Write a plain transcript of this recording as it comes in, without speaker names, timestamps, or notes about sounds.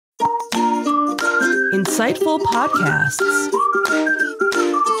Insightful podcasts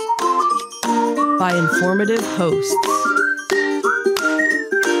by informative hosts.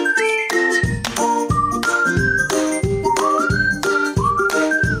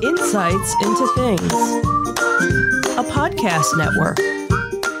 Insights into Things, a podcast network.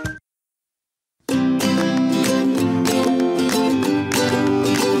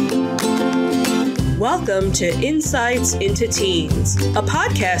 Welcome to Insights into Teens, a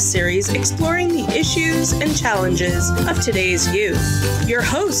podcast series exploring the issues and challenges of today's youth. Your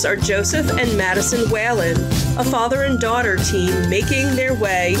hosts are Joseph and Madison Whalen, a father and daughter team making their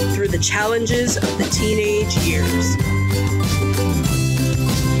way through the challenges of the teenage years.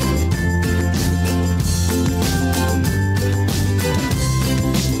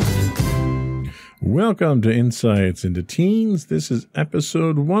 Welcome to Insights into Teens. This is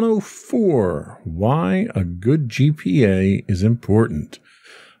episode 104, Why a Good GPA is Important.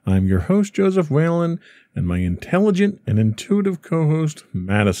 I'm your host, Joseph Whalen, and my intelligent and intuitive co-host,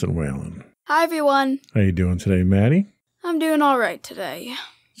 Madison Whalen. Hi, everyone. How you doing today, Maddie? I'm doing all right today.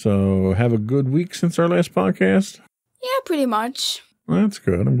 So, have a good week since our last podcast? Yeah, pretty much. Well, that's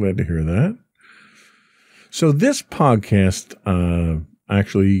good. I'm glad to hear that. So, this podcast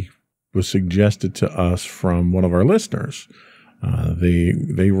actually was suggested to us from one of our listeners.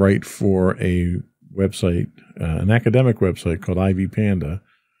 They write for a website, an academic website called Ivy Panda,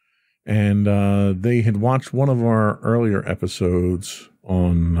 and they had watched one of our earlier episodes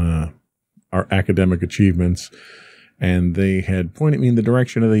on our academic achievements, and they had pointed me in the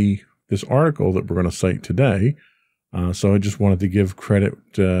direction of this article that we're going to cite today. So I just wanted to give credit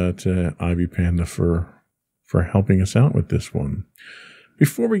to Ivy Panda for helping us out with this one.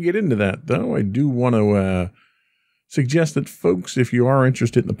 Before we get into that, though, I do want to suggest that, folks, if you are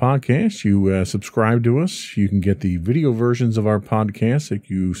interested in the podcast, you subscribe to us. You can get the video versions of our podcast if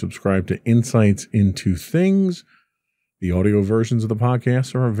you subscribe to Insights into Things. The audio versions of the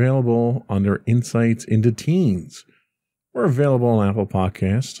podcast are available under Insights into Teens. We're available on Apple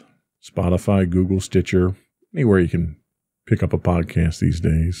Podcasts, Spotify, Google, Stitcher, anywhere you can pick up a podcast these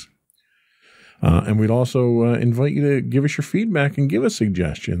days. And we'd also invite you to give us your feedback and give us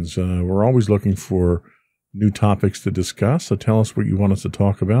suggestions. We're always looking for new topics to discuss, so tell us what you want us to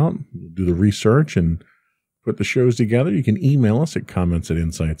talk about. We'll do the research and put the shows together. You can email us at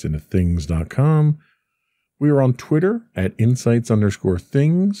comments@insightsintothings.com. We are on Twitter at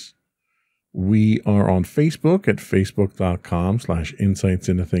insights_things. We are on Facebook at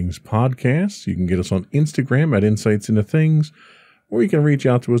facebook.com/insightsintothingspodcast. You can get us on Instagram at insightsintothings. Or you can reach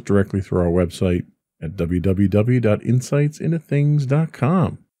out to us directly through our website at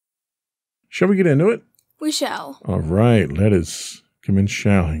www.insightsintothings.com. Shall we get into it? We shall. All right, let us commence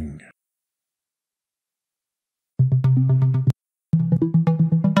shouting.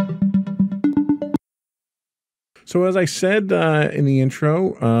 So as I said in the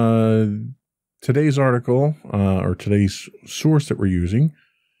intro, today's article, or today's source that we're using,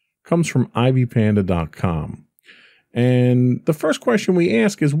 comes from ivypanda.com. And the first question we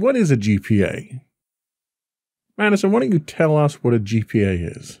ask is, what is a GPA? Madison, why don't you tell us what a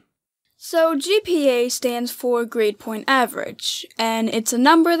GPA is? So GPA stands for grade point average, and it's a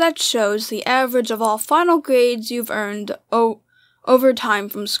number that shows the average of all final grades you've earned over time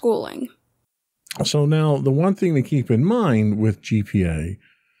from schooling. So now, the one thing to keep in mind with GPA,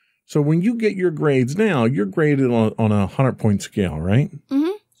 so when you get your grades now, you're graded on a 100-point scale, right? Mm-hmm.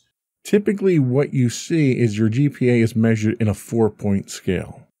 Typically, what you see is your GPA is measured in a 4-point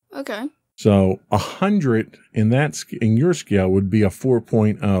scale. Okay. So 100 in your scale would be a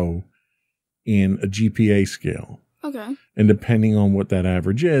 4.0 in a GPA scale. Okay. And depending on what that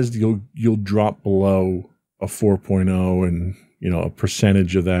average is, you'll drop below a 4.0 and a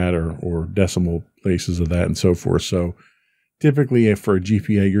percentage of that or decimal places of that and so forth. So typically, for a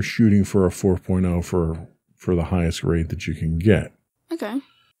GPA, you're shooting for a 4.0 for the highest grade that you can get. Okay.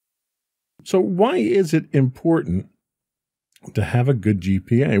 So why is it important to have a good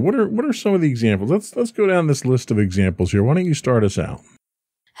GPA? What are some of the examples? Let's go down this list of examples here. Why don't you start us out?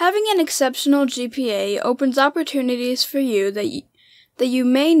 Having an exceptional GPA opens opportunities for you that you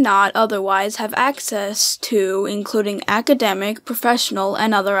may not otherwise have access to, including academic, professional,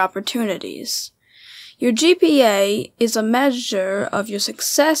 and other opportunities. Your GPA is a measure of your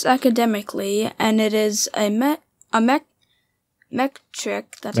success academically, and it is a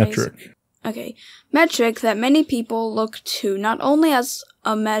metric that many people look to not only as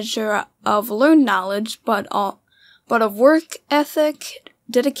a measure of learned knowledge, but of work ethic,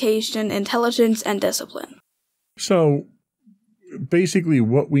 dedication, intelligence, and discipline. So basically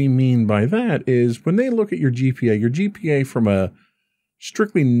what we mean by that is when they look at your GPA from a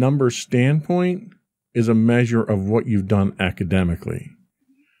strictly number standpoint, is a measure of what you've done academically.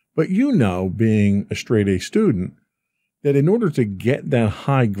 But you know, being a straight A student, that in order to get that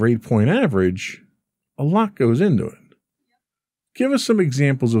high grade point average, a lot goes into it. Give us some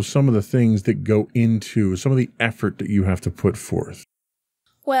examples of some of the things that go into some of the effort that you have to put forth.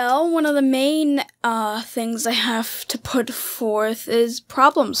 Well, one of the main things I have to put forth is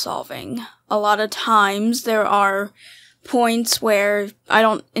problem solving. A lot of times there are points where I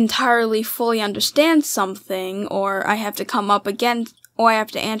don't entirely fully understand something, or I have to come up against, or I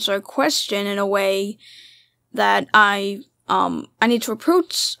have to answer a question in a way that I need to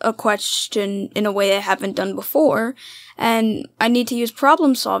approach a question in a way I haven't done before, and I need to use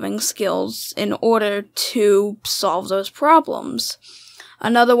problem-solving skills in order to solve those problems.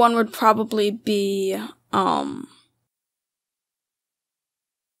 Another one would probably be time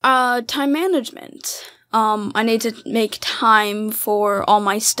management. I need to make time for all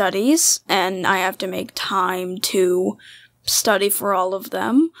my studies, and I have to make time to study for all of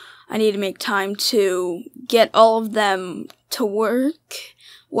them. I need to make time to get all of them to work,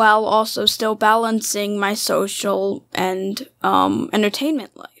 while also still balancing my social and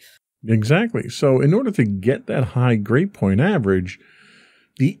entertainment life. Exactly. So in order to get that high grade point average,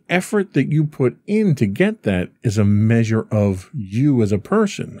 the effort that you put in to get that is a measure of you as a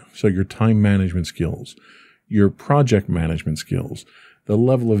person. So your time management skills, your project management skills, the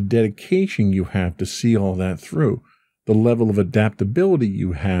level of dedication you have to see all that through, the level of adaptability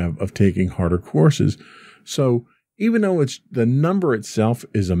you have of taking harder courses. So even though it's the number itself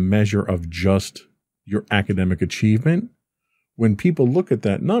is a measure of just your academic achievement, when people look at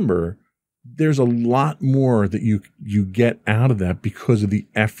that number, there's a lot more that you get out of that because of the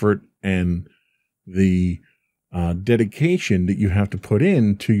effort and the dedication that you have to put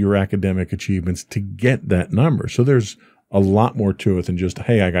into your academic achievements to get that number. So there's a lot more to it than just,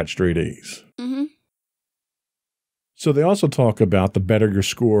 hey, I got straight A's. Mm-hmm. So they also talk about the better your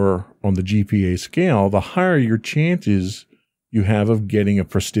score on the GPA scale, the higher your chances you have of getting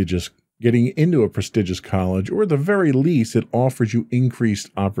into a prestigious college, or at the very least, it offers you increased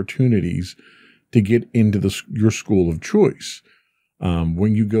opportunities to get into your school of choice.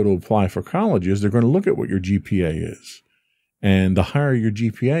 When you go to apply for colleges, they're going to look at what your GPA is. And the higher your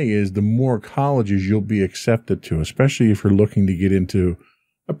GPA is, the more colleges you'll be accepted to, especially if you're looking to get into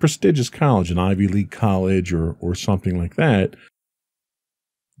a prestigious college, an Ivy League college or something like that.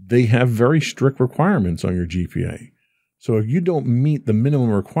 They have very strict requirements on your GPA. So if you don't meet the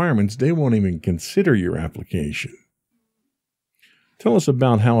minimum requirements, they won't even consider your application. Tell us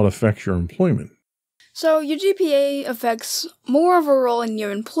about how it affects your employment. So your GPA affects more of a role in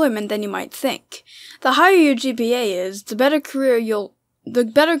your employment than you might think. The higher your GPA is, the better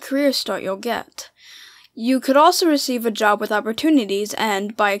career start you'll get. You could also receive a job with opportunities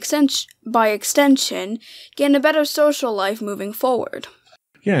and, by extension, gain a better social life moving forward.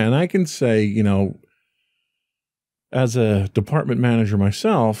 Yeah, and I can say, as a department manager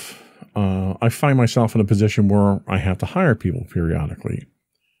myself, I find myself in a position where I have to hire people periodically.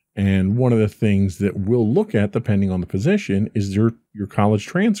 And one of the things that we'll look at, depending on the position, is your college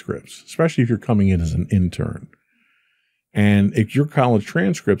transcripts, especially if you're coming in as an intern. And if your college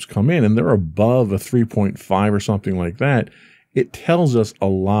transcripts come in and they're above a 3.5 or something like that, it tells us a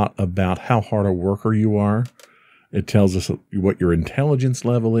lot about how hard a worker you are. It tells us what your intelligence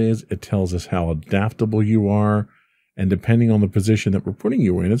level is. It tells us how adaptable you are. And depending on the position that we're putting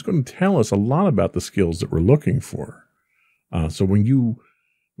you in, it's going to tell us a lot about the skills that we're looking for. So when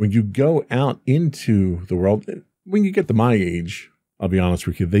you go out into the world, when you get to my age, I'll be honest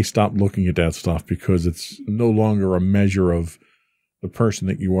with you, they stop looking at that stuff because it's no longer a measure of the person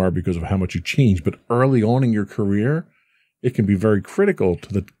that you are because of how much you change. But early on in your career, it can be very critical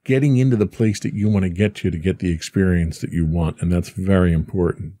to getting into the place that you want to get the experience that you want. And that's very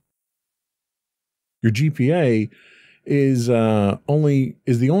important. Your GPA is the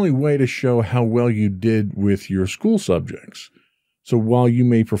only way to show how well you did with your school subjects. So while you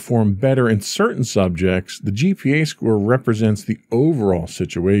may perform better in certain subjects, the GPA score represents the overall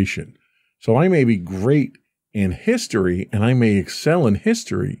situation. So I may be great in history and I may excel in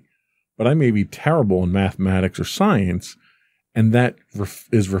history, but I may be terrible in mathematics or science, and that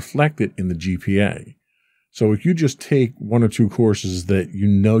is reflected in the GPA. So if you just take one or two courses that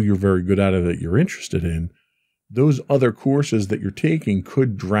you're very good at or that you're interested in, those other courses that you're taking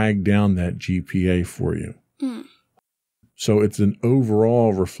could drag down that GPA for you. Mm. So it's an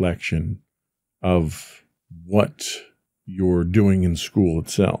overall reflection of what you're doing in school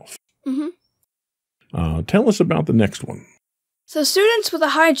itself. Mm-hmm. Tell us about the next one. So students with a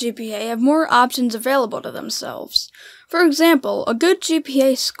high GPA have more options available to themselves. For example, a good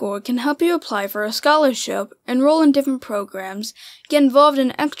GPA score can help you apply for a scholarship, enroll in different programs, get involved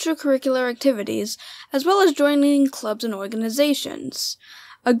in extracurricular activities, as well as joining clubs and organizations.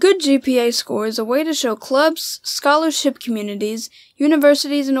 A good GPA score is a way to show clubs, scholarship communities,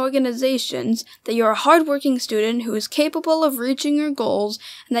 universities, and organizations that you're a hardworking student who is capable of reaching your goals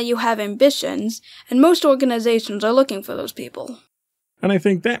and that you have ambitions, and most organizations are looking for those people. And I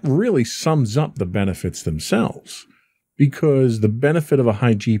think that really sums up the benefits themselves, because the benefit of a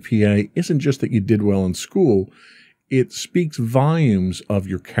high GPA isn't just that you did well in school. It speaks volumes of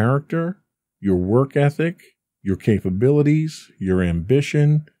your character, your work ethic, your capabilities, your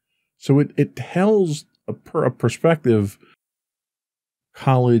ambition. So it tells a prospective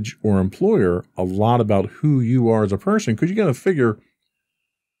college or employer a lot about who you are as a person, because you got to figure,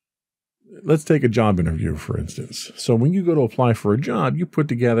 let's take a job interview, for instance. So when you go to apply for a job, you put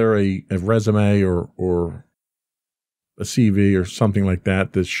together a resume or a CV or something like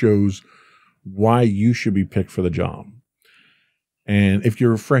that that shows why you should be picked for the job. And if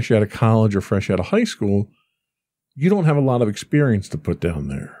you're fresh out of college or fresh out of high school, you don't have a lot of experience to put down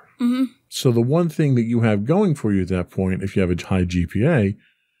there. Mm-hmm. So the one thing that you have going for you at that point, if you have a high GPA,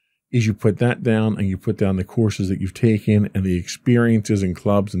 is you put that down and you put down the courses that you've taken and the experiences in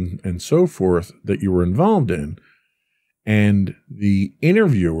clubs and so forth that you were involved in. And the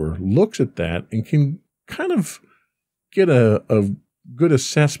interviewer looks at that and can kind of get a good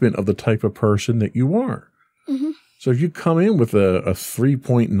assessment of the type of person that you are. Mm-hmm. So if you come in with a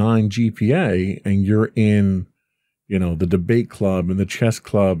 3.9 GPA and you're in, the debate club and the chess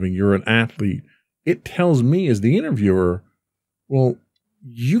club and you're an athlete, it tells me as the interviewer, well,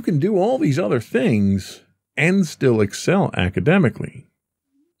 you can do all these other things and still excel academically.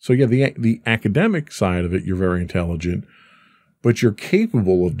 So yeah, the academic side of it, you're very intelligent, but you're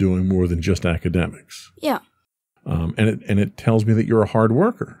capable of doing more than just academics. Yeah. And it tells me that you're a hard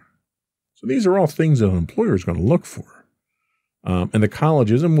worker. So these are all things that an employer is going to look for. And the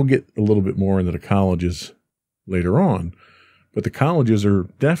colleges, and we'll get a little bit more into the colleges later on, but the colleges are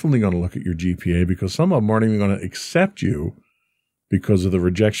definitely going to look at your GPA, because some of them aren't even going to accept you because of the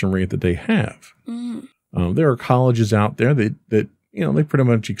rejection rate that they have. Mm-hmm. There are colleges out there that they pretty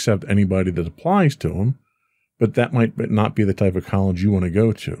much accept anybody that applies to them, but that might not be the type of college you want to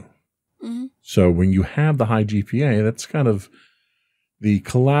go to. Mm-hmm. So when you have the high GPA, that's kind of the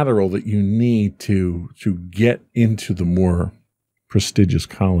collateral that you need to get into the more prestigious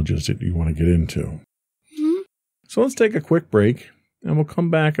colleges that you want to get into. Mm-hmm. So let's take a quick break, and we'll come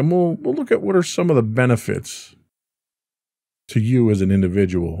back and we'll look at what are some of the benefits to you as an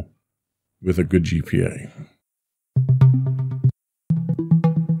individual with a good GPA.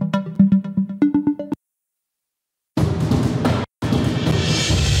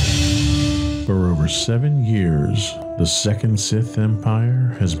 For over 7 years, the Second Sith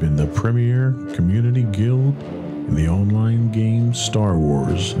Empire has been the premier community guild in the online game Star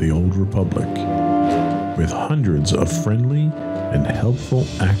Wars: The Old Republic. With hundreds of friendly and helpful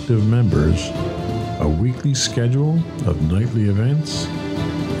active members, a weekly schedule of nightly events,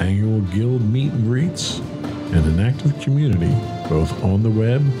 annual guild meet and greets, and an active community both on the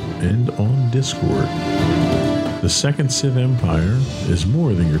web and on Discord. The Second Sith Empire is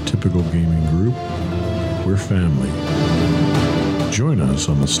more than your typical gaming group. We're family. Join us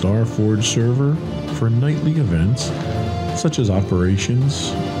on the Starforge server for nightly events such as operations,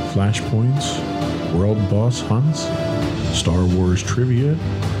 flashpoints, world boss hunts, Star Wars trivia,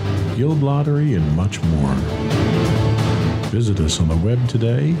 guild lottery, and much more. Visit us on the web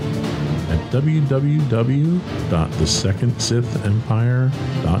today at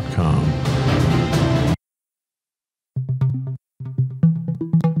www.thesecondsithempire.com.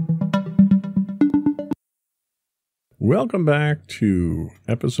 Welcome back to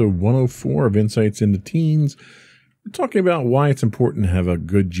episode 104 of Insights into Teens. We're talking about why it's important to have a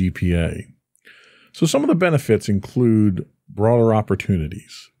good GPA. So some of the benefits include broader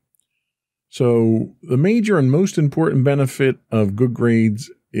opportunities. So the major and most important benefit of good grades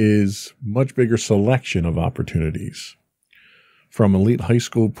is much bigger selection of opportunities. From elite high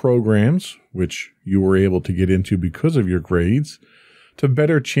school programs, which you were able to get into because of your grades, to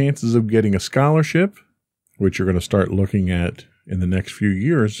better chances of getting a scholarship, which you're going to start looking at in the next few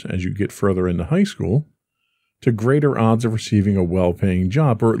years as you get further into high school, to greater odds of receiving a well-paying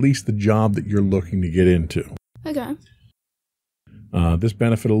job, or at least the job that you're looking to get into. Okay. This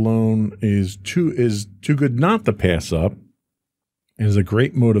benefit alone is too good not to pass up, and is a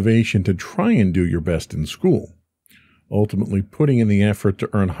great motivation to try and do your best in school. Ultimately, putting in the effort to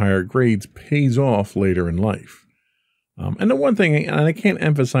earn higher grades pays off later in life. And the one thing, and I can't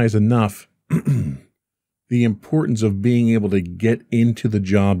emphasize enough, the importance of being able to get into the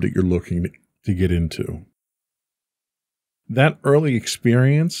job that you're looking to get into. That early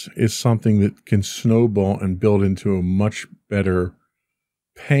experience is something that can snowball and build into a much better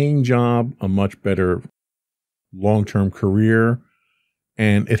paying job, a much better long-term career,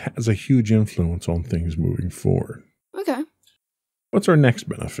 and it has a huge influence on things moving forward. Okay. What's our next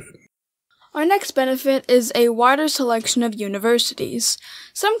benefit? Our next benefit is a wider selection of universities.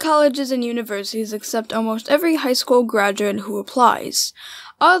 Some colleges and universities accept almost every high school graduate who applies.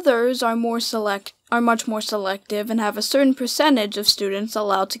 Others are much more selective and have a certain percentage of students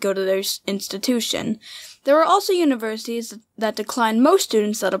allowed to go to their institution. There are also universities that decline most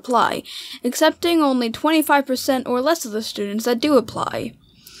students that apply, accepting only 25% or less of the students that do apply.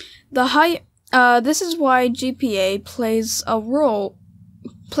 This is why GPA plays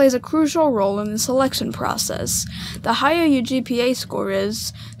a crucial role in the selection process. The higher your GPA score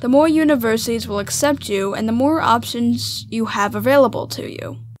is, the more universities will accept you and the more options you have available to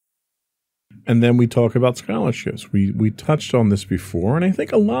you. And then we talk about scholarships. We touched on this before, and I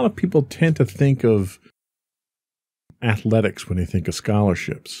think a lot of people tend to think of athletics when they think of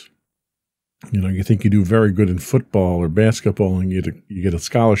scholarships. You think you do very good in football or basketball and you get a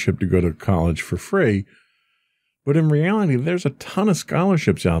scholarship to go to college for free. But in reality, there's a ton of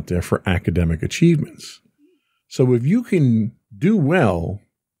scholarships out there for academic achievements. So if you can do well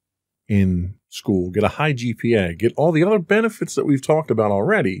in school, get a high GPA, get all the other benefits that we've talked about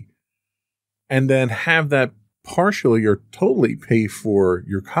already, and then have that partially or totally pay for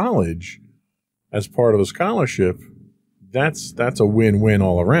your college as part of a scholarship, that's a win-win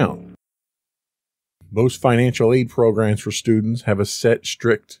all around. Most financial aid programs for students have a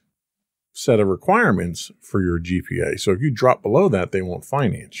strict set of requirements for your GPA. So if you drop below that, they won't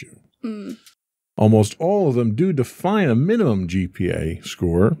finance you. Almost all of them do define a minimum GPA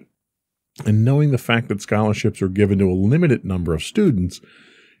score, and knowing the fact that scholarships are given to a limited number of students,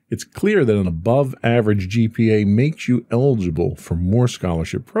 it's clear that an above-average GPA makes you eligible for more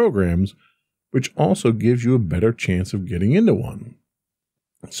scholarship programs, which also gives you a better chance of getting into one.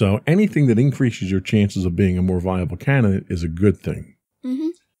 So anything that increases your chances of being a more viable candidate is a good thing.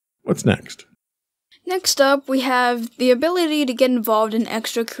 What's next? Next up, we have the ability to get involved in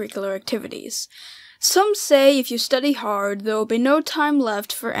extracurricular activities. Some say if you study hard, there will be no time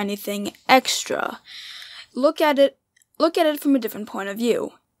left for anything extra. Look at it from a different point of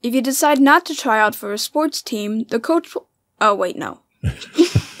view. If you decide not to try out for a sports team, the coach will... Oh, wait, no.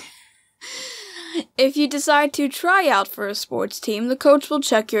 If you decide to try out for a sports team, the coach will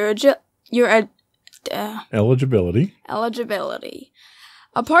check your eligibility.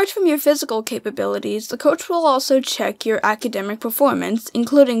 Apart from your physical capabilities, the coach will also check your academic performance,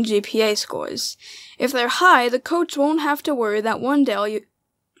 including GPA scores. If they're high, the coach won't have to worry that one day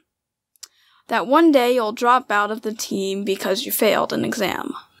you'll drop out of the team because you failed an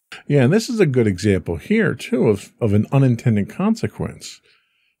exam. Yeah, and this is a good example here, too, of an unintended consequence.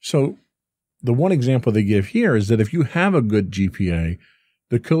 So the one example they give here is that if you have a good GPA,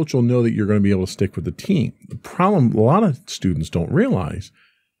 the coach will know that you're going to be able to stick with the team. The problem a lot of students don't realize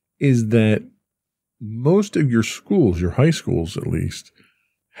is that most of your schools, your high schools at least,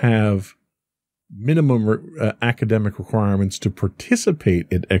 have minimum academic requirements to participate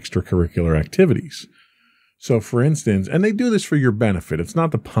in extracurricular activities. So, for instance, and they do this for your benefit. It's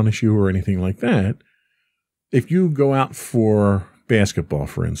not to punish you or anything like that. If you go out for basketball,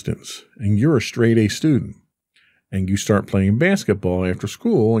 for instance, and you're a straight A student, and you start playing basketball after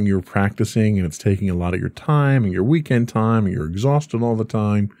school, and you're practicing, and it's taking a lot of your time and your weekend time, and you're exhausted all the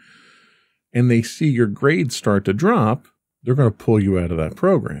time, and they see your grades start to drop, they're going to pull you out of that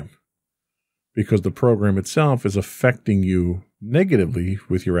program because the program itself is affecting you negatively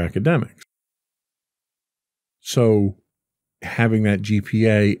with your academics. So having that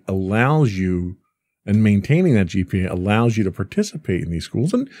GPA allows you, and maintaining that GPA allows you to participate in these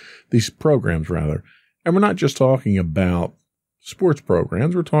schools and these programs rather. And we're not just talking about sports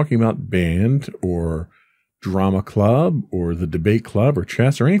programs. We're talking about band or drama club or the debate club or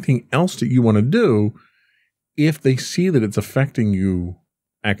chess or anything else that you want to do. If they see that it's affecting you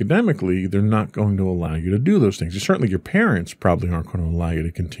academically, they're not going to allow you to do those things. Certainly your parents probably aren't going to allow you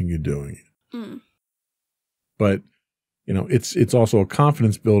to continue doing it. But, it's also a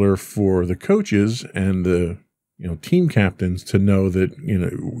confidence builder for the coaches and the, team captains to know that,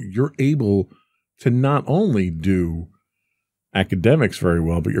 you're able to not only do academics very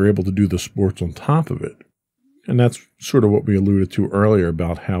well, but you're able to do the sports on top of it. And that's sort of what we alluded to earlier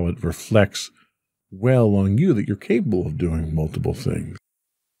about how it reflects well on you that you're capable of doing multiple things.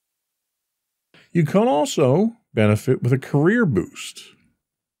 You can also benefit with a career boost.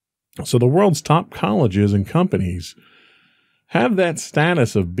 So the world's top colleges and companies have that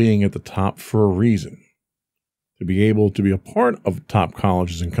status of being at the top for a reason. To be able to be a part of top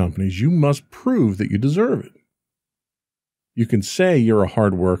colleges and companies, you must prove that you deserve it. You can say you're a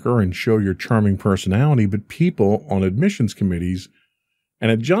hard worker and show your charming personality, but people on admissions committees and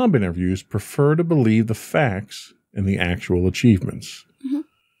at job interviews prefer to believe the facts and the actual achievements. Mm-hmm.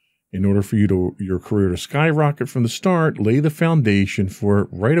 In order for your career to skyrocket from the start, lay the foundation for it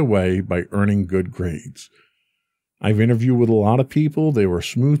right away by earning good grades. I've interviewed with a lot of people. They were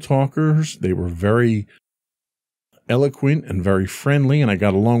smooth talkers. They were very eloquent and very friendly, and I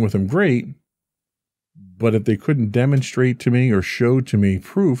got along with them great. But if they couldn't demonstrate to me or show to me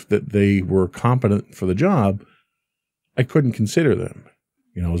proof that they were competent for the job, I couldn't consider them.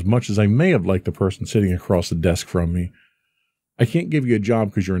 As much as I may have liked the person sitting across the desk from me, I can't give you a job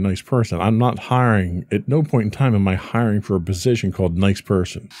because you're a nice person. I'm not hiring. At no point in time am I hiring for a position called nice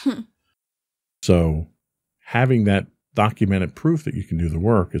person. So having that documented proof that you can do the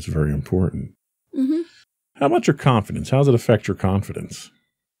work is very important. Mm-hmm. How about your confidence? How does it affect your confidence?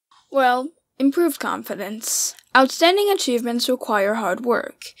 Well, improved confidence. Outstanding achievements require hard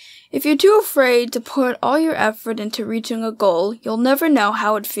work. If you're too afraid to put all your effort into reaching a goal, you'll never know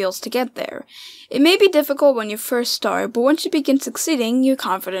how it feels to get there. It may be difficult when you first start, but once you begin succeeding, your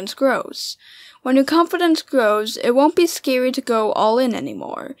confidence grows. When your confidence grows, it won't be scary to go all in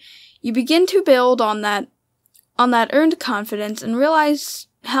anymore. You begin to build on that earned confidence and realize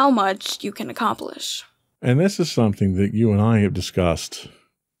how much you can accomplish. And this is something that you and I have discussed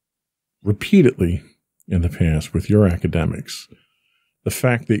repeatedly in the past with your academics. The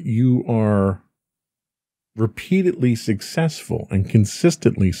fact that you are repeatedly successful and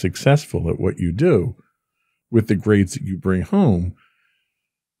consistently successful at what you do with the grades that you bring home,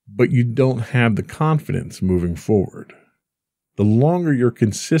 but you don't have the confidence moving forward. The longer you're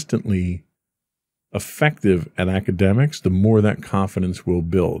consistently effective at academics, the more that confidence will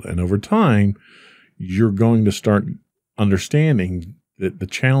build. And over time, you're going to start understanding that the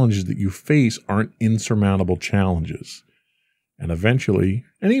challenges that you face aren't insurmountable challenges. And eventually,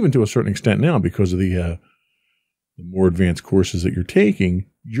 and even to a certain extent now, because of the more advanced courses that you're taking,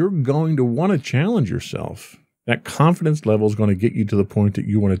 you're going to want to challenge yourself. That confidence level is going to get you to the point that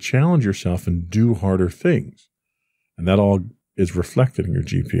you want to challenge yourself and do harder things. And that all is reflected in your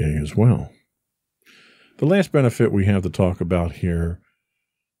GPA as well. The last benefit we have to talk about here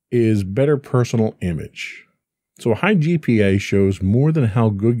is better personal image. So a high GPA shows more than how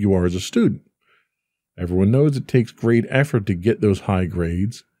good you are as a student. Everyone knows it takes great effort to get those high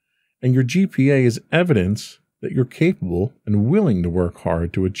grades, and your GPA is evidence that you're capable and willing to work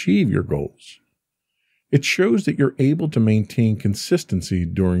hard to achieve your goals. It shows that you're able to maintain consistency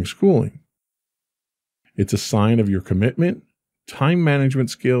during schooling. It's a sign of your commitment, time management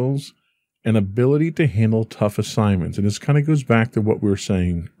skills, and ability to handle tough assignments. And this kind of goes back to what we were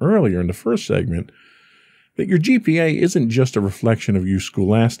saying earlier in the first segment, that your GPA isn't just a reflection of you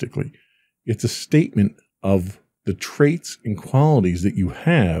scholastically. It's a statement of the traits and qualities that you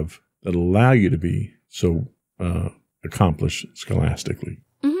have that allow you to be so accomplished scholastically.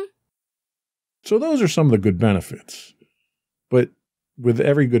 Mm-hmm. So those are some of the good benefits. But with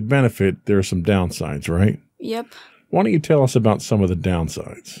every good benefit, there are some downsides, right? Yep. Why don't you tell us about some of the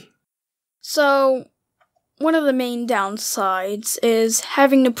downsides? So, one of the main downsides is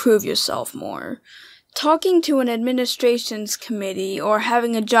having to prove yourself more. Talking to an administrations committee or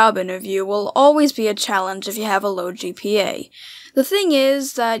having a job interview will always be a challenge if you have a low GPA. The thing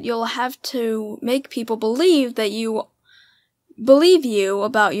is that you'll have to make people believe you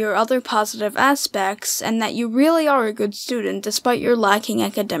about your other positive aspects and that you really are a good student despite your lacking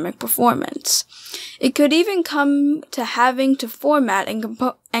academic performance. It could even come to having to format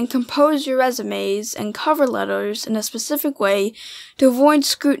and compose your resumes and cover letters in a specific way to avoid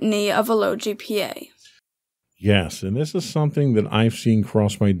scrutiny of a low GPA. Yes, and this is something that I've seen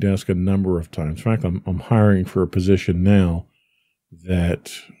cross my desk a number of times. In fact, I'm hiring for a position now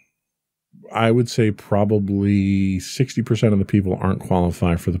that I would say probably 60% of the people aren't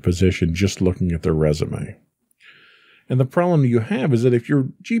qualified for the position just looking at their resume. And the problem you have is that if your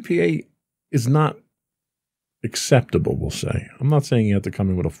GPA is not acceptable, we'll say. I'm not saying you have to come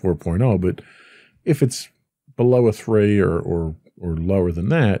in with a 4.0, but if it's below a 3 or lower than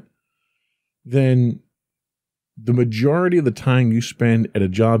that, then the majority of the time you spend at a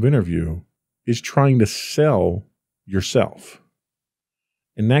job interview is trying to sell yourself.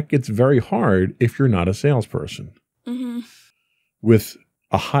 And that gets very hard if you're not a salesperson. Mm-hmm. With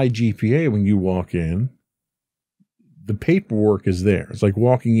a high GPA, when you walk in, the paperwork is there. It's like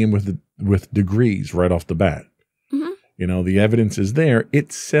walking in with degrees right off the bat. Mm-hmm. The evidence is there.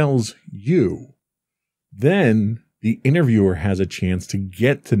 It sells you. Then the interviewer has a chance to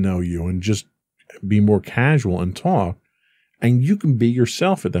get to know you and just be more casual and talk. And you can be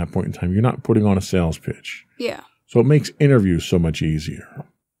yourself at that point in time. You're not putting on a sales pitch. Yeah. So it makes interviews so much easier.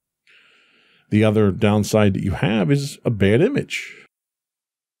 The other downside that you have is a bad image.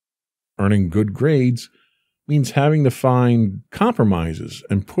 Earning good grades means having to find compromises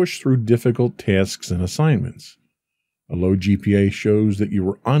and push through difficult tasks and assignments. A low GPA shows that you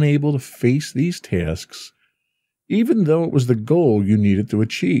were unable to face these tasks, even though it was the goal you needed to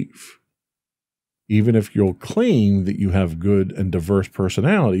achieve. Even if you'll claim that you have good and diverse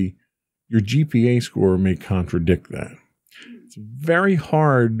personality, your GPA score may contradict that. It's very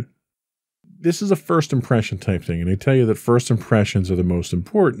hard. This is a first impression type thing, and they tell you that first impressions are the most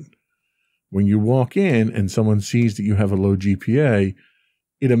important. When you walk in and someone sees that you have a low GPA,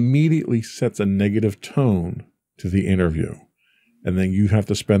 it immediately sets a negative tone to the interview. And then you have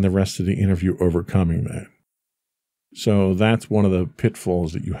to spend the rest of the interview overcoming that. So that's one of the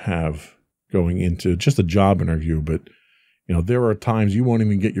pitfalls that you have going into just a job interview. But, there are times you won't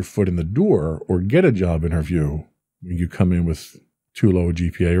even get your foot in the door or get a job interview when you come in with too low a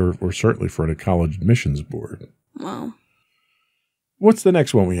GPA or certainly for the college admissions board. Wow. What's the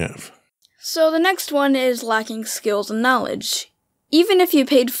next one we have? So the next one is lacking skills and knowledge. Even if you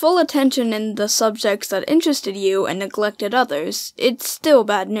paid full attention in the subjects that interested you and neglected others, it's still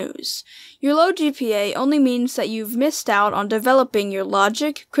bad news. Your low GPA only means that you've missed out on developing your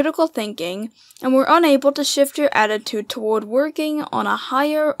logic, critical thinking, and were unable to shift your attitude toward working on a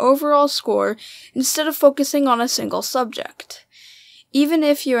higher overall score instead of focusing on a single subject. Even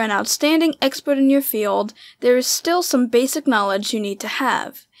if you're an outstanding expert in your field, there is still some basic knowledge you need to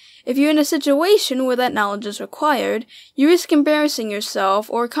have. If you're in a situation where that knowledge is required, you risk embarrassing yourself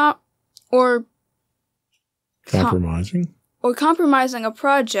or compromising a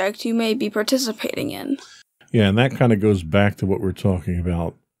project you may be participating in. Yeah, and that kind of goes back to what we were talking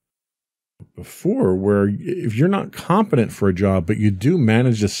about before, where if you're not competent for a job, but you do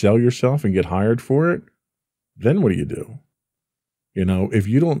manage to sell yourself and get hired for it, then what do you do? If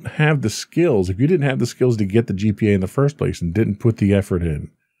you don't have the skills, if you didn't have the skills to get the GPA in the first place and didn't put the effort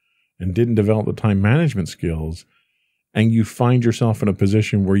in, and didn't develop the time management skills, and you find yourself in a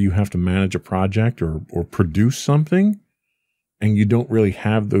position where you have to manage a project or produce something, and you don't really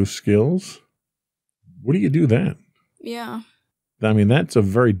have those skills, what do you do then? Yeah. I mean, that's a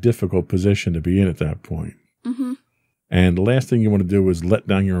very difficult position to be in at that point. Mm-hmm. And the last thing you want to do is let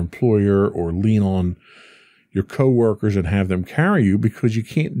down your employer or lean on your coworkers and have them carry you, because you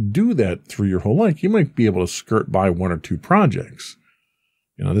can't do that through your whole life. You might be able to skirt by one or two projects.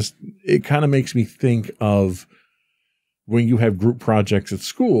 It kind of makes me think of when you have group projects at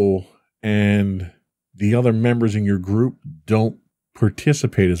school and the other members in your group don't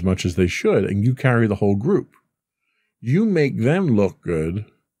participate as much as they should, and you carry the whole group. You make them look good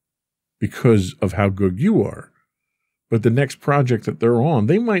because of how good you are. But the next project that they're on,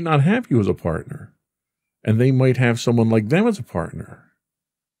 they might not have you as a partner, and they might have someone like them as a partner.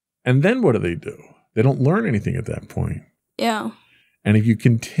 And then what do? They don't learn anything at that point. Yeah. And if you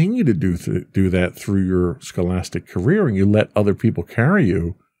continue to do that through your scholastic career and you let other people carry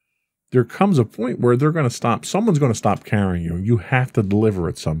you, there comes a point where they're going to stop. Someone's going to stop carrying you. You have to deliver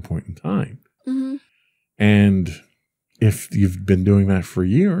at some point in time. Mm-hmm. And if you've been doing that for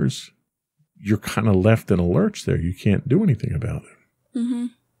years, you're kind of left in a lurch there. You can't do anything about it.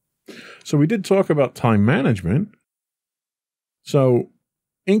 Mm-hmm. So we did talk about time management. So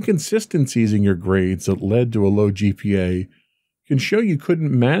inconsistencies in your grades that led to a low GPA can show you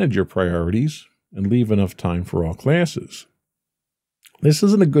couldn't manage your priorities and leave enough time for all classes. This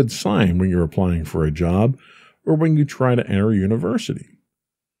isn't a good sign when you're applying for a job or when you try to enter university.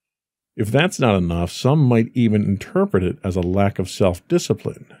 If that's not enough, some might even interpret it as a lack of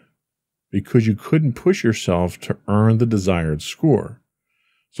self-discipline because you couldn't push yourself to earn the desired score.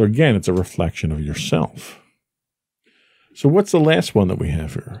 So again, it's a reflection of yourself. So what's the last one that we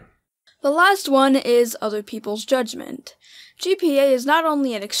have here? The last one is other people's judgment. GPA is not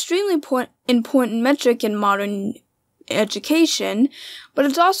only an extremely important metric in modern education, but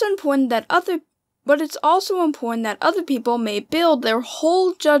it's also important that other people may build their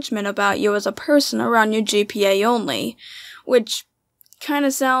whole judgment about you as a person around your GPA only, which I'm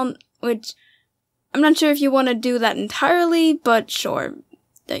not sure if you want to do that entirely, but sure,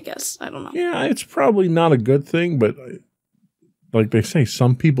 I guess. I don't know. Yeah, it's probably not a good thing, but like they say,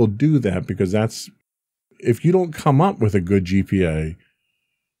 some people do that because if you don't come up with a good GPA,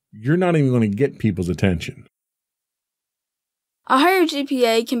 you're not even going to get people's attention. A higher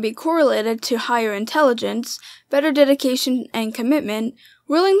GPA can be correlated to higher intelligence, better dedication and commitment,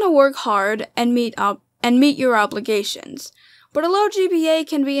 willing to work hard, and meet your obligations. But a low GPA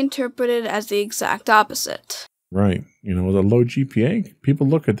can be interpreted as the exact opposite. Right. With a low GPA, people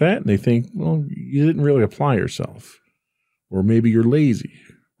look at that and they think, well, you didn't really apply yourself. Or maybe you're lazy.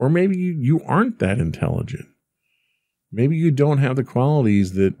 Or maybe you aren't that intelligent. Maybe you don't have the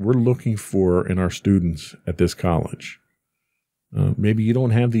qualities that we're looking for in our students at this college. Maybe you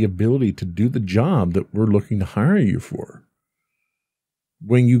don't have the ability to do the job that we're looking to hire you for.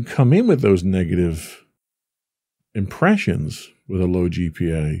 When you come in with those negative impressions with a low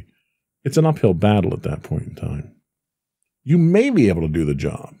GPA, it's an uphill battle at that point in time. You may be able to do the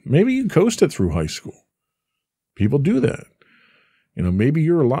job. Maybe you coasted through high school. People do that. Maybe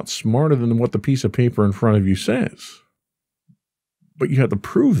you're a lot smarter than what the piece of paper in front of you says. But you have to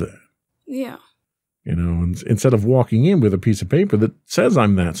prove that. Yeah. Instead of walking in with a piece of paper that says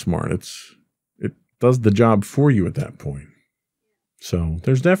I'm that smart, it does the job for you at that point. So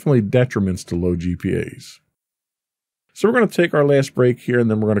there's definitely detriments to low GPAs. So we're going to take our last break here,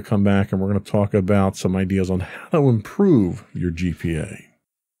 and then we're going to come back and we're going to talk about some ideas on how to improve your GPA.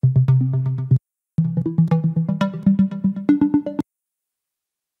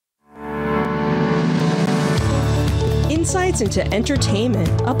 Insights into Entertainment,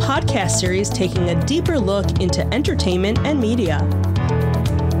 a podcast series taking a deeper look into entertainment and media.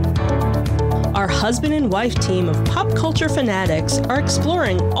 Our husband and wife team of pop culture fanatics are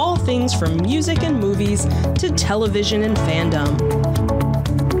exploring all things from music and movies to television and fandom.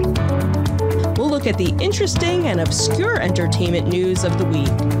 We'll look at the interesting and obscure entertainment news of the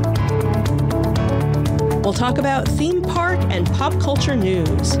week. We'll talk about theme park and pop culture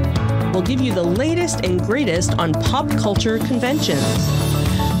news. We'll give you the latest and greatest on pop culture conventions.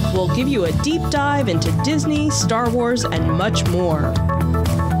 We'll give you a deep dive into Disney, Star Wars, and much more.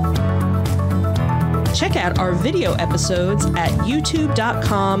 Check out our video episodes at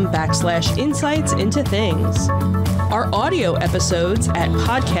youtube.com/insightsintothings. Our audio episodes at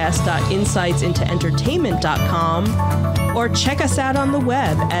podcast.insightsintoentertainment.com, or check us out on the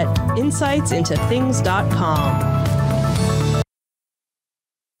web at insightsintothings.com.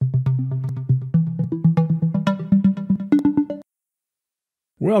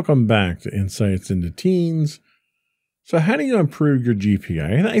 Welcome back to Insights into Teens. So how do you improve your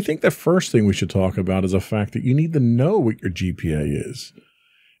GPA? I think the first thing we should talk about is the fact that you need to know what your GPA is.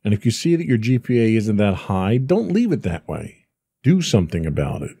 And if you see that your GPA isn't that high, don't leave it that way. Do something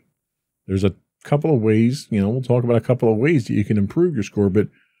about it. There's a couple of ways, we'll talk about a couple of ways that you can improve your score, but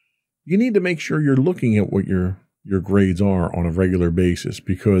you need to make sure you're looking at what your grades are on a regular basis,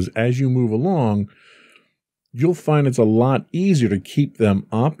 because as you move along, you'll find it's a lot easier to keep them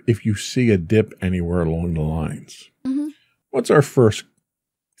up if you see a dip anywhere along the lines. Mm-hmm. What's our first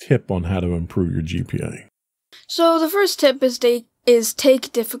tip on how to improve your GPA? So the first tip is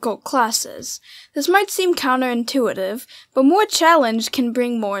take difficult classes. This might seem counterintuitive, but more challenge can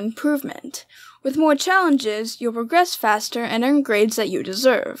bring more improvement. With more challenges, you'll progress faster and earn grades that you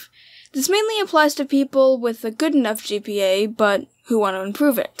deserve. This mainly applies to people with a good enough GPA, but who want to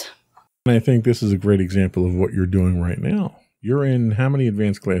improve it. And I think this is a great example of what you're doing right now. You're in how many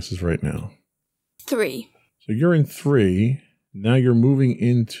advanced classes right now? 3. So you're in 3. Now you're moving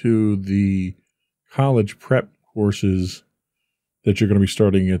into the college prep courses that you're going to be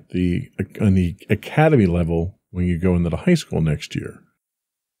starting on the academy level when you go into the high school next year.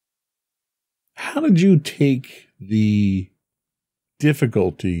 How did you take the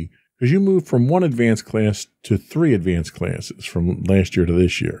difficulty? Because you moved from 1 advanced class to 3 advanced classes from last year to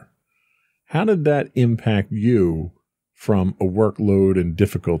this year. How did that impact you from a workload and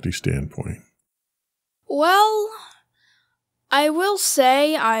difficulty standpoint? Well, I will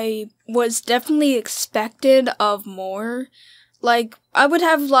say I was definitely expected of more. Like, I would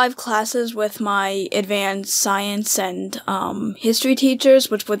have live classes with my advanced science and history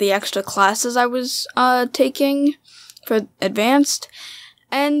teachers, which were the extra classes I was taking for advanced.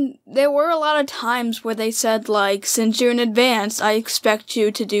 And there were a lot of times where they said, like, since you're in advanced, I expect you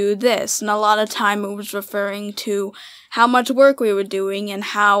to do this. And a lot of time it was referring to how much work we were doing and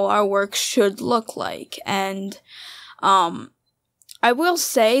how our work should look like. And I will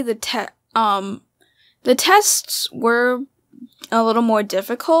say the tests were a little more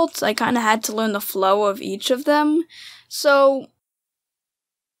difficult. I kind of had to learn the flow of each of them. So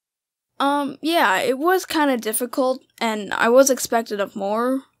yeah, it was kind of difficult, and I was expected of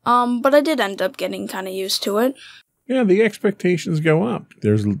more, but I did end up getting kind of used to it. Yeah, the expectations go up.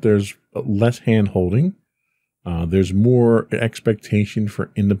 There's less hand-holding. There's more expectation for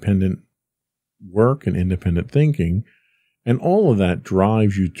independent work and independent thinking, And all of that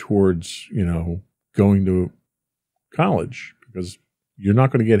drives you towards, going to college, because you're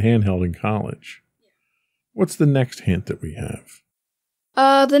not going to get handheld in college. What's the next hint that we have?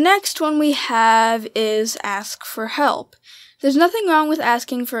 The next one we have is ask for help. There's nothing wrong with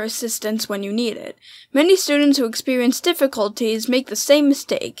asking for assistance when you need it. Many students who experience difficulties make the same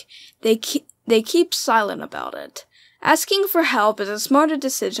mistake. They keep silent about it. Asking for help is a smarter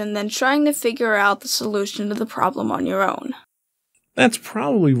decision than trying to figure out the solution to the problem on your own. That's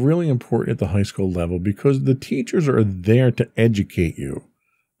probably really important at the high school level, because the teachers are there to educate you.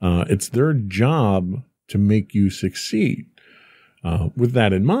 It's their job to make you succeed. With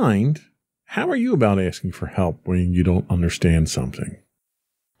that in mind, how are you about asking for help when you don't understand something?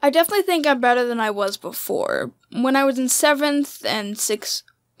 I definitely think I'm better than I was before. When I was in 7th and 6th,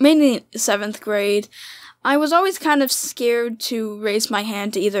 mainly 7th grade, I was always kind of scared to raise my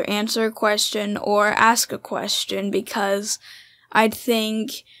hand to either answer a question or ask a question, because I'd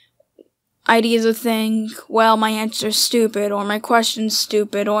either think, well, my answer's stupid, or my question's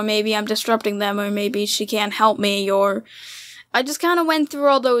stupid, or maybe I'm disrupting them, or maybe she can't help me, or I just kind of went through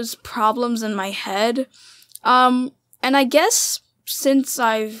all those problems in my head. And I guess since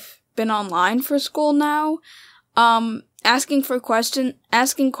I've been online for school now, asking questions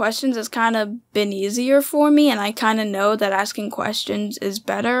has kind of been easier for me, and I kind of know that asking questions is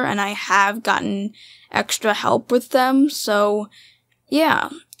better, and I have gotten extra help with them. So, yeah,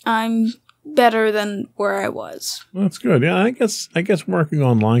 I'm better than where I was. Well, that's good. Yeah, I guess working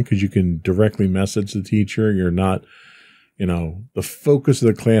online, because you can directly message the teacher. You're not, the focus of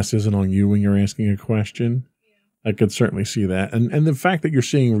the class isn't on you when you're asking a question. I could certainly see that. And the fact that you're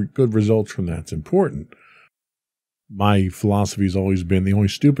seeing good results from that's important. My philosophy has always been the only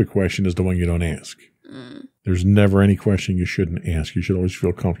stupid question is the one you don't ask. There's never any question you shouldn't ask. You should always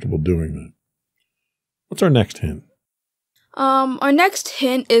feel comfortable doing that. What's our next hint? Our next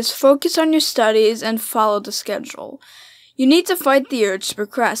hint is focus on your studies and follow the schedule. You need to fight the urge to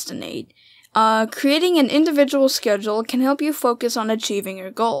procrastinate. Creating an individual schedule can help you focus on achieving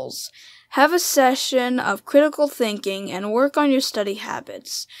your goals. Have a session of critical thinking and work on your study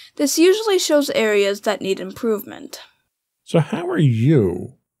habits. This usually shows areas that need improvement. So how are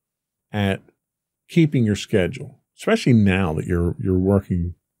you at keeping your schedule? Especially now that you're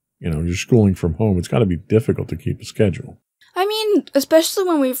working, you're schooling from home. It's got to be difficult to keep a schedule. I mean, especially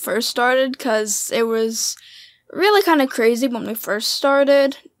when we first started, because it was really kind of crazy when we first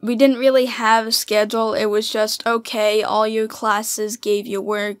started. We didn't really have a schedule. It was just, okay, all your classes gave you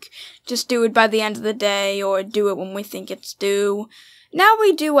work. Just do it by the end of the day, or do it when we think it's due. Now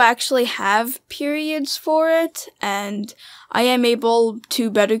we do actually have periods for it, and I am able to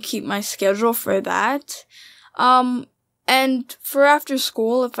better keep my schedule for that. And for after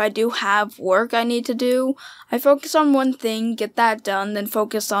school, if I do have work I need to do, I focus on one thing, get that done, then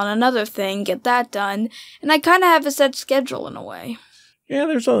focus on another thing, get that done, and I kind of have a set schedule in a way. Yeah,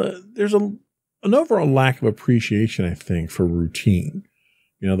 there's an overall lack of appreciation, I think, for routine.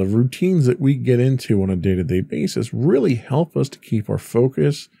 The routines that we get into on a day-to-day basis really help us to keep our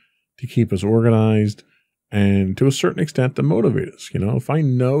focus, to keep us organized, and to a certain extent to motivate us. If I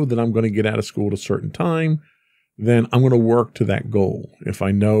know that I'm going to get out of school at a certain time, then I'm going to work to that goal. If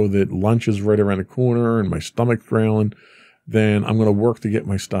I know that lunch is right around the corner and my stomach's growling, then I'm going to work to get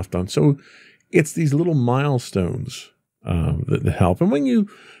my stuff done. So it's these little milestones that help. And when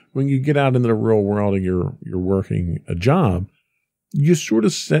you get out into the real world and you're working a job, you sort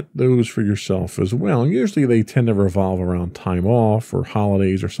of set those for yourself as well. And usually they tend to revolve around time off or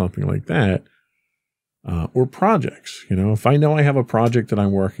holidays or something like that, or projects. If I know I have a project that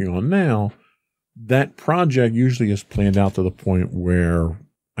I'm working on now, that project usually is planned out to the point where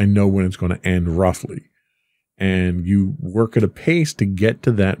I know when it's going to end roughly. And you work at a pace to get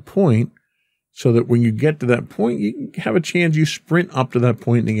to that point, so that when you get to that point, you have a chance, you sprint up to that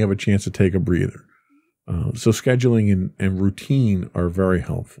point and you have a chance to take a breather. So scheduling and routine are very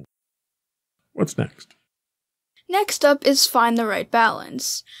helpful. What's next? Next up is find the right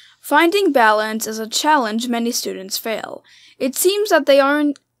balance. Finding balance is a challenge many students fail. It seems that they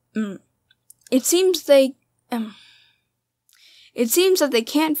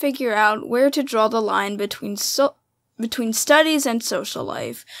can't figure out where to draw the line between studies and social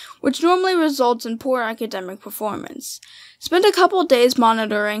life, which normally results in poor academic performance. Spend a couple days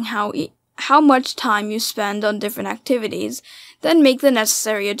monitoring how much time you spend on different activities, then make the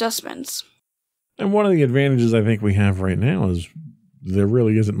necessary adjustments. And one of the advantages I think we have right now is there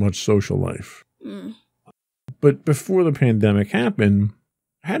really isn't much social life. But before the pandemic happened,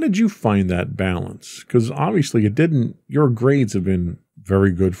 how did you find that balance? Because obviously your grades have been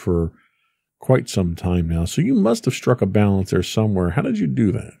very good for quite some time now. So you must have struck a balance there somewhere. How did you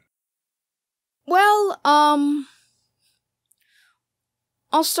do that? Well,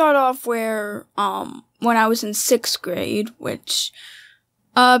 I'll start off where, when I was in 6th grade, which,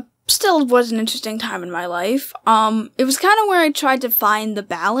 still was an interesting time in my life. It was kind of where I tried to find the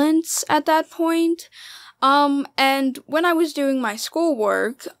balance at that point. And when I was doing my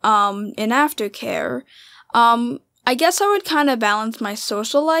schoolwork, in aftercare, I guess I would kind of balance my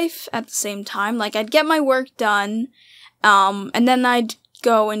social life at the same time. Like, I'd get my work done, and then I'd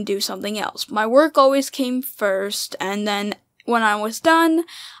go and do something else. My work always came first, and then when I was done,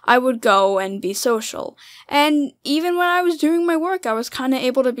 I would go and be social. And even when I was doing my work, I was kind of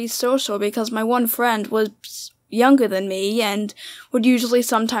able to be social because my one friend was younger than me and would usually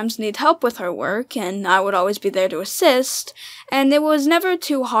sometimes need help with her work, and I would always be there to assist. And it was never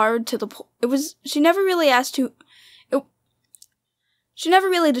too hard to the she never really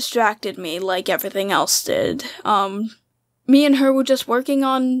distracted me like everything else did. Me and her were just working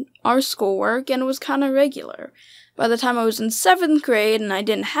on our schoolwork, and it was kind of regular. By the time I was in 7th grade and I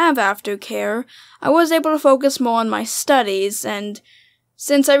didn't have aftercare, I was able to focus more on my studies, and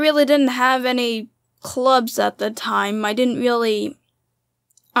since I really didn't have any clubs at the time, I didn't really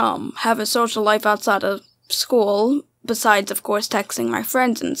have a social life outside of school, besides, of course, texting my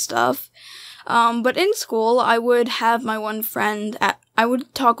friends and stuff. But in school, I would talk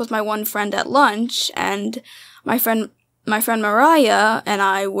with my one friend at lunch, and my friend Mariah and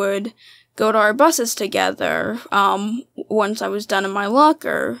I would go to our buses together, once I was done in my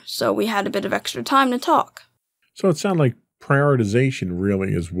locker, so we had a bit of extra time to talk. So it sounded like prioritization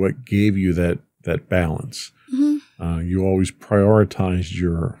really is what gave you that balance. Mm-hmm. You always prioritized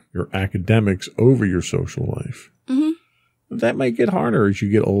your academics over your social life. Mm-hmm. That might get harder as you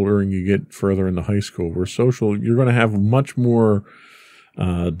get older and you get further into high school, where you're going to have much more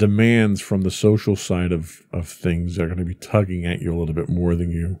demands from the social side of things that are going to be tugging at you a little bit more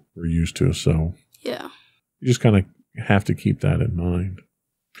than you were used to. So yeah, you just kind of have to keep that in mind.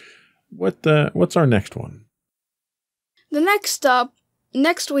 What's our next one?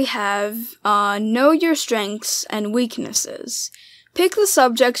 Next we have know your strengths and weaknesses. Pick the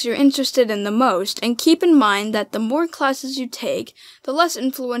subjects you're interested in the most, and keep in mind that the more classes you take, the less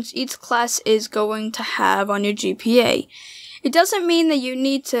influence each class is going to have on your GPA. It doesn't mean that you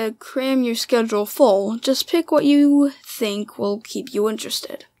need to cram your schedule full, just pick what you think will keep you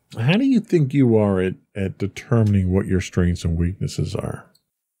interested. How do you think you are at determining what your strengths and weaknesses are?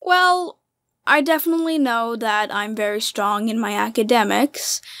 Well, I definitely know that I'm very strong in my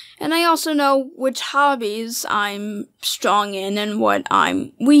academics, and I also know which hobbies I'm strong in and what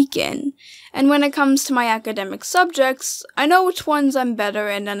I'm weak in. And when it comes to my academic subjects, I know which ones I'm better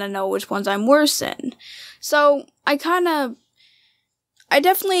in and I know which ones I'm worse in. So I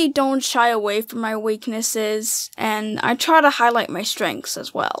definitely don't shy away from my weaknesses, and I try to highlight my strengths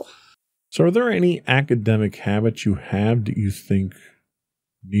as well. So are there any academic habits you have that you think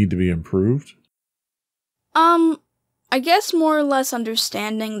need to be improved? I guess more or less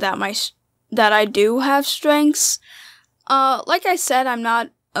understanding that I do have strengths. Like I said, I'm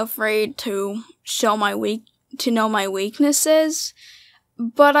not afraid to know my weaknesses,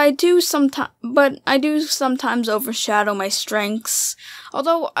 but I do sometimes overshadow my strengths.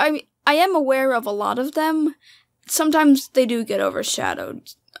 Although I am aware of a lot of them, sometimes they do get overshadowed.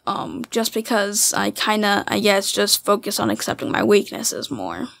 Just because I guess, just focus on accepting my weaknesses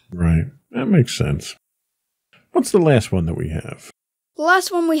more. Right. That makes sense. What's the last one that we have? The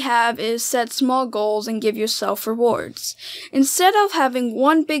last one we have is set small goals and give yourself rewards. Instead of having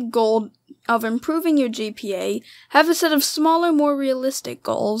one big goal of improving your GPA, have a set of smaller, more realistic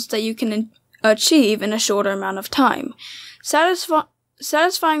goals that you can achieve in a shorter amount of time.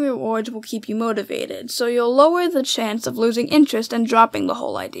 Satisfying rewards will keep you motivated, so you'll lower the chance of losing interest and dropping the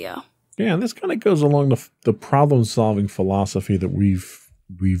whole idea. Yeah, this kind of goes along the problem-solving philosophy that we've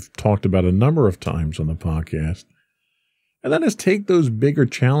talked about a number of times on the podcast. And that is, take those bigger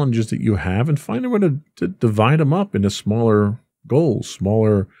challenges that you have and find a way to divide them up into smaller goals,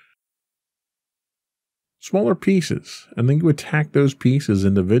 smaller pieces. And then you attack those pieces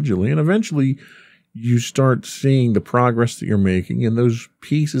individually, and eventually you start seeing the progress that you're making, and those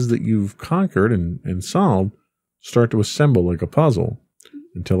pieces that you've conquered and solved start to assemble like a puzzle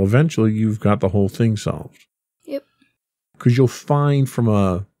until eventually you've got the whole thing solved. Yep. Because you'll find, from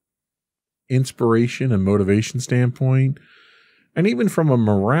a inspiration and motivation standpoint, and even from a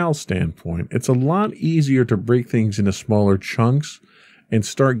morale standpoint, it's a lot easier to break things into smaller chunks and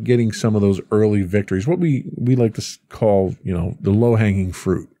start getting some of those early victories, what we like to call, the low-hanging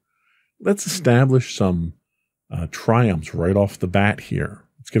fruit. Let's establish some triumphs right off the bat here.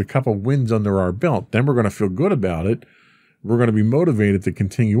 Let's get a couple wins under our belt. Then we're going to feel good about it. We're going to be motivated to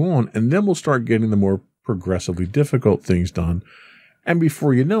continue on. And then we'll start getting the more progressively difficult things done. And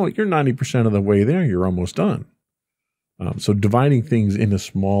before you know it, you're 90% of the way there. You're almost done. So dividing things into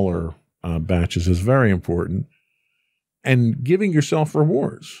smaller batches is very important. And giving yourself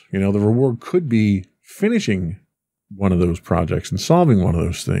rewards. The reward could be finishing one of those projects and solving one of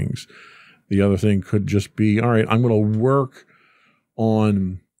those things. The other thing could just be, all right, I'm going to work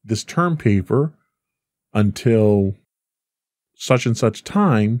on this term paper until such and such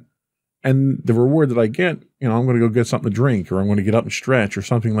time. And the reward that I get, I'm going to go get something to drink, or I'm going to get up and stretch or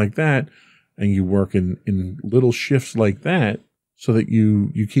something like that. And you work in little shifts like that so that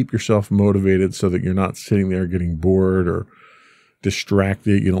you keep yourself motivated, so that you're not sitting there getting bored or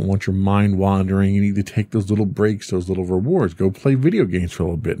distracted. You don't want your mind wandering. You need to take those little breaks, those little rewards. Go play video games for a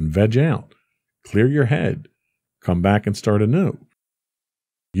little bit and veg out. Clear your head. Come back and start anew.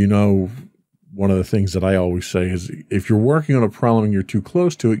 One of the things that I always say is if you're working on a problem and you're too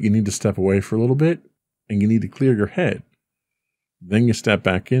close to it, you need to step away for a little bit and you need to clear your head. Then you step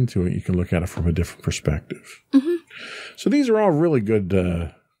back into it. You can look at it from a different perspective. Mm-hmm. So these are all really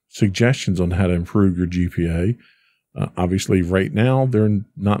good suggestions on how to improve your GPA. Obviously, right now, they're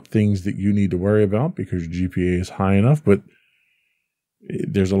not things that you need to worry about because your GPA is high enough, but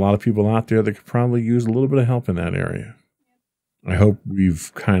there's a lot of people out there that could probably use a little bit of help in that area. I hope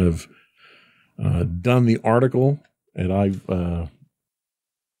we've kind of done the article at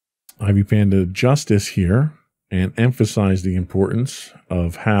Ivy Panda justice here and emphasize the importance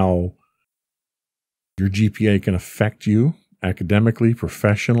of how your GPA can affect you academically,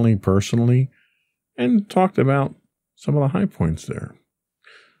 professionally, personally, and talked about some of the high points there.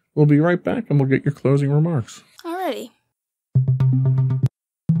 We'll be right back and we'll get your closing remarks. Alrighty.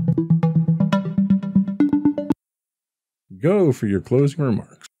 Go for your closing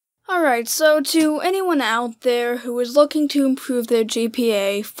remarks. Alright, so to anyone out there who is looking to improve their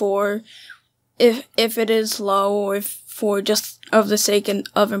GPA for if it is low or if for just of the sake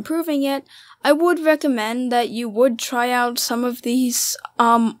of improving it, I would recommend that you would try out some of these,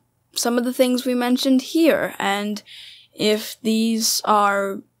 some of the things we mentioned here. And if these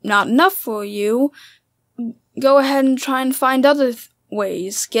are not enough for you, go ahead and try and find other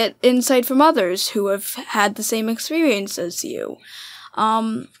ways. Get insight from others who have had the same experience as you.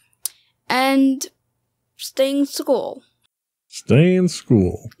 And stay in school. Stay in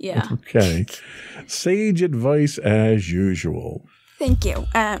school. Yeah. Okay. Sage advice as usual. Thank you.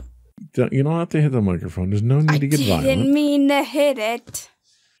 You don't have to hit the microphone. There's no need to get violent. I didn't mean to hit it.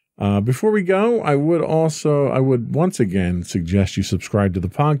 Before we go, I would once again suggest you subscribe to the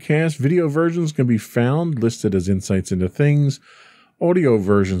podcast. Video versions can be found listed as Insights into Things. Audio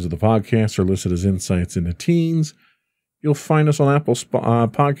versions of the podcast are listed as Insights into Teens. You'll find us on Apple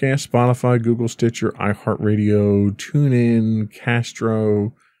Podcasts, Spotify, Google, Stitcher, iHeartRadio, TuneIn,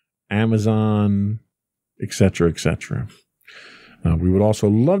 Castro, Amazon, etc., etc. We would also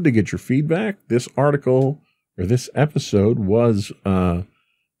love to get your feedback. This article or this episode was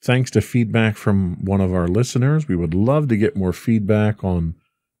thanks to feedback from one of our listeners. We would love to get more feedback on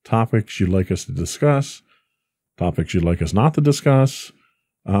topics you'd like us to discuss, topics you'd like us not to discuss.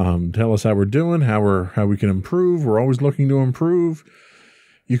 Tell us how we're doing, how we can improve. We're always looking to improve.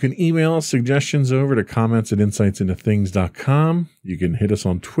 You can email us suggestions over to comments@insightsintothings.com. You can hit us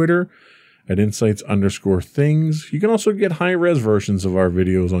on Twitter at insights_things. You can also get high-res versions of our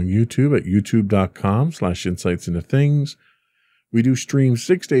videos on YouTube at youtube.com/insightsintothings. We do stream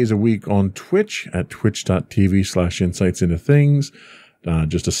 6 days a week on Twitch at twitch.tv/insightsintothings.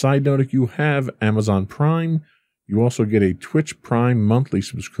 Just a side note, if you have Amazon Prime, you also get a Twitch Prime monthly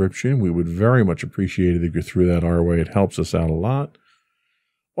subscription. We would very much appreciate it if you threw that our way. It helps us out a lot.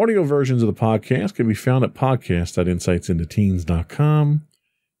 Audio versions of the podcast can be found at podcast.insightsintoteens.com.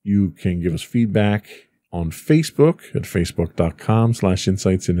 You can give us feedback on Facebook at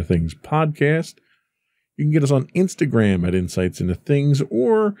facebook.com/insightsintothingspodcast. You can get us on Instagram at insightsintothings,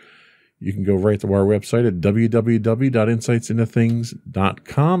 or you can go right to our website at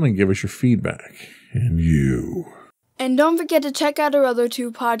www.insightsintothings.com and give us your feedback. And don't forget to check out our other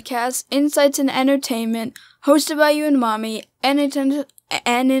two podcasts, Insights in Entertainment, hosted by you and Mommy, and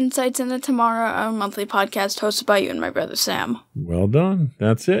Insights into Tomorrow, our monthly podcast hosted by you and my brother Sam. Well done.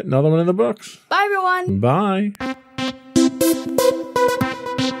 That's it. Another one in the books. Bye, everyone. Bye.